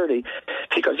solidarity,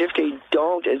 because if they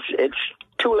don't, it's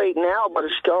too late now, but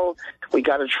it's still, we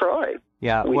got to try.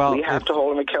 Yeah, we have to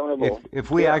hold them accountable. If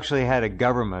we actually had a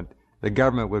government, the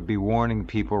government would be warning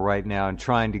people right now and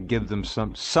trying to give them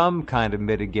some kind of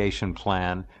mitigation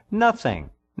plan.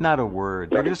 Nothing. Not a word.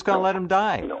 They're just going to let them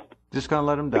die. No. Just going to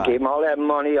let them die. They gave them all that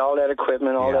money, all that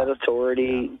equipment, all that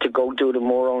authority to go do the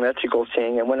moral and ethical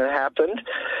thing. And when it happened,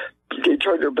 they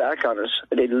turned their back on us.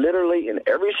 They literally, in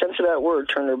every sense of that word,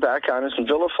 turned their back on us and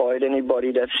vilified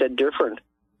anybody that said different.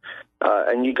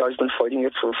 And you guys been fighting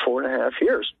it for 4.5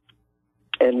 years.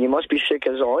 And you must be sick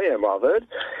as I am of it.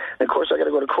 And of course, I got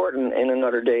to go to court in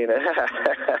another day and a half.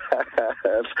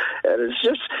 And it's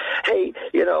just, hey,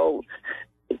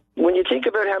 when you think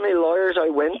about how many lawyers I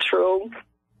went through,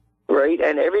 right,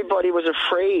 and everybody was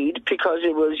afraid because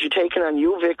it was you taking on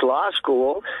UVic Law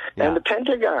School and the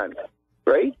Pentagon,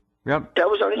 right? Yep. That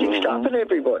was the only thing stopping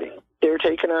everybody. They were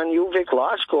taking on UVic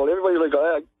Law School. Everybody was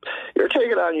like, you're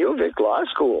taking on UVic Law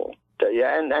School.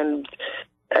 Yeah,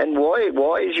 and why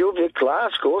is UVic Law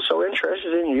School so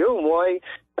interested in you? Why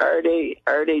are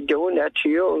they doing that to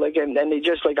you? And they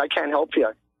just I can't help you.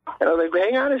 And I was like,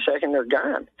 hang on a second, they're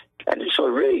gone. And so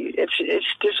really, it's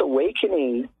this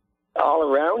awakening all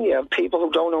around you of people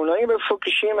who don't know nothing about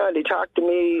Fukushima. They talk to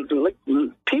me, like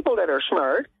people that are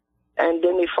smart, and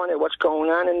then they find out what's going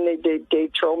on, and they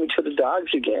throw me to the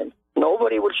dogs again.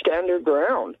 Nobody would stand their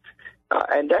ground,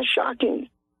 and that's shocking.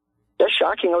 That's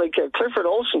shocking. Like Clifford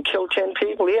Olson killed 10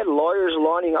 people. He had lawyers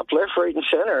lining up left, right, and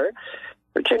center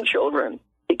for 10 children.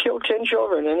 He killed 10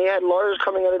 children, and he had lawyers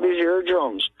coming out of his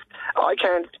eardrums. I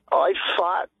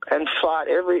fought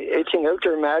everything out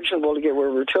there imaginable to get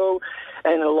where we're to,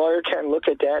 and a lawyer can't look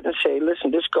at that and say, listen,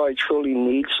 this guy truly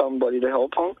needs somebody to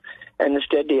help him, and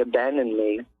instead they abandon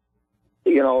me.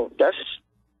 You know,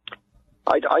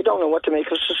 I don't know what to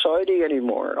make of society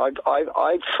anymore.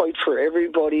 I fight for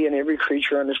everybody and every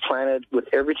creature on this planet with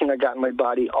everything I got in my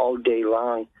body all day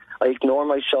long. I ignore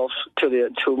myself to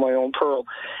my own peril,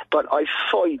 but I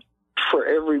fight for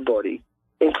everybody,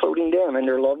 including them and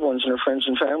their loved ones and their friends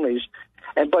and families.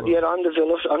 But yet I'm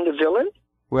the villain.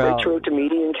 Well, right throughout the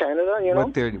media in Canada, you know.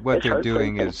 What they're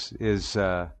doing is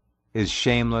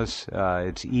shameless.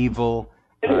 It's evil.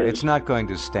 It's not going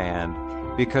to stand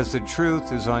because the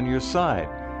truth is on your side.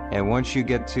 And once you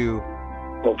get to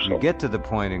the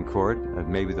point in court,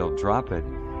 maybe they'll drop it,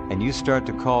 and you start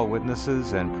to call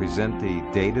witnesses and present the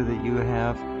data that you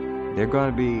have, they're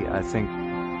going to be, I think,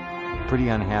 pretty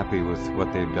unhappy with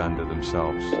what they've done to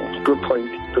themselves. Good point.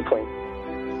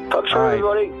 Hugs for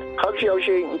everybody. Hugs,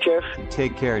 Yoichi and Jeff.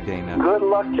 Take care, Dana. Good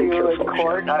luck to you in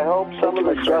court. I hope some of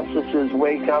the justices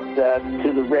wake up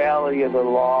to the reality of the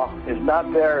law. It's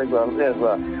not there as a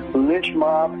lynch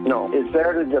mob. No. It's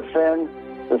there to defend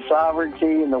the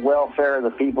sovereignty and the welfare of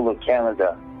the people of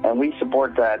Canada. And we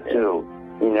support that, too.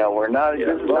 You know, we're not,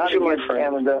 this is not against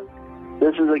Canada.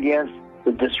 This is against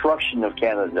the destruction of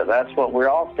Canada. That's what we're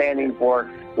all standing for.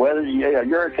 Whether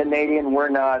you're a Canadian, we're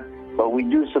not. But we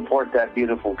do support that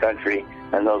beautiful country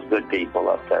and those good people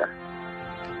up there.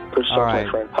 Good stuff, my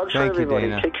friend. Hugs for everybody.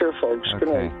 Dana. Take care, folks. Okay. Good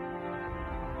night.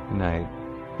 Good night.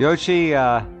 Yoichi,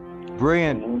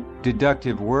 brilliant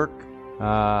deductive work.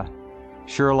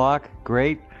 Sherlock,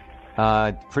 great.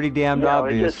 Pretty damned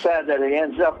obvious. It's just sad that it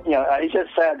ends up. It's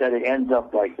just sad that it ends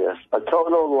up like this. A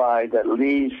total lie that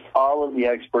leaves all of the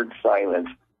experts silent.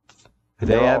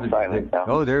 Their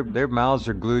mouths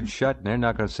are glued shut, and they're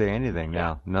not going to say anything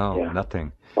now. No,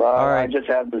 nothing. Well, all right. I just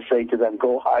have to say to them,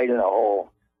 go hide in a hole,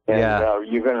 and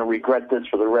you're going to regret this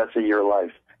for the rest of your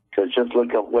life. Because just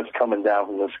look at what's coming down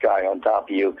from the sky on top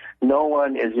of you. No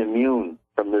one is immune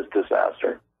from this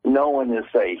disaster. No one is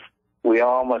safe. We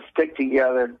all must stick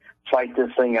together, fight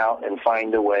this thing out, and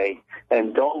find a way.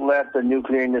 And don't let the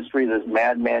nuclear industry, this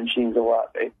madman Shinzo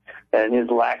Abe and his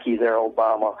lackey there,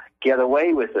 Obama, get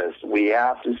away with this. We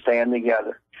have to stand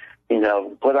together.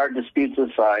 Put our disputes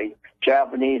aside.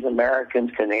 Japanese,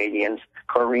 Americans, Canadians,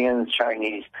 Koreans,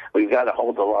 Chinese, we've got to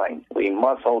hold the line. We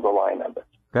must hold the line of it.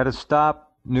 Got to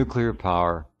stop nuclear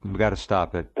power. We've got to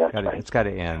stop it. Right. It's got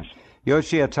to end.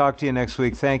 Yoichi, I'll talk to you next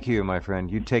week. Thank you, my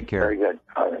friend. You take care. Very good.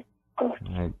 All right.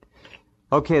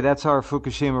 Okay, that's our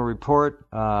Fukushima report.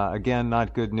 Again,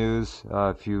 not good news.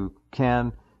 If you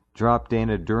can, drop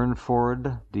Dana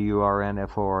Durnford,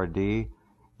 Durnford,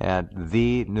 at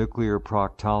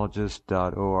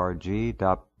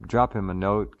thenuclearproctologist.org. Drop him a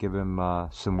note. Give him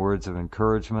some words of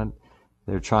encouragement.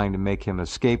 They're trying to make him a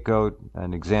scapegoat,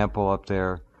 an example up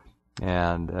there,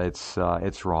 and it's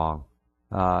wrong.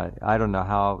 I don't know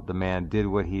how the man did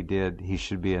what he did. He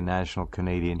should be a national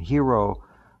Canadian hero.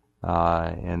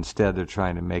 Instead, they're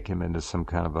trying to make him into some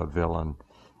kind of a villain.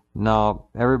 No,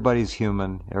 everybody's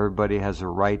human. Everybody has a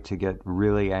right to get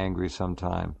really angry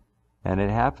sometime. And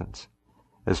it happens,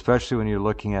 especially when you're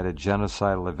looking at a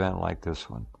genocidal event like this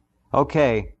one.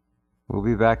 Okay, we'll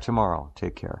be back tomorrow.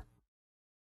 Take care.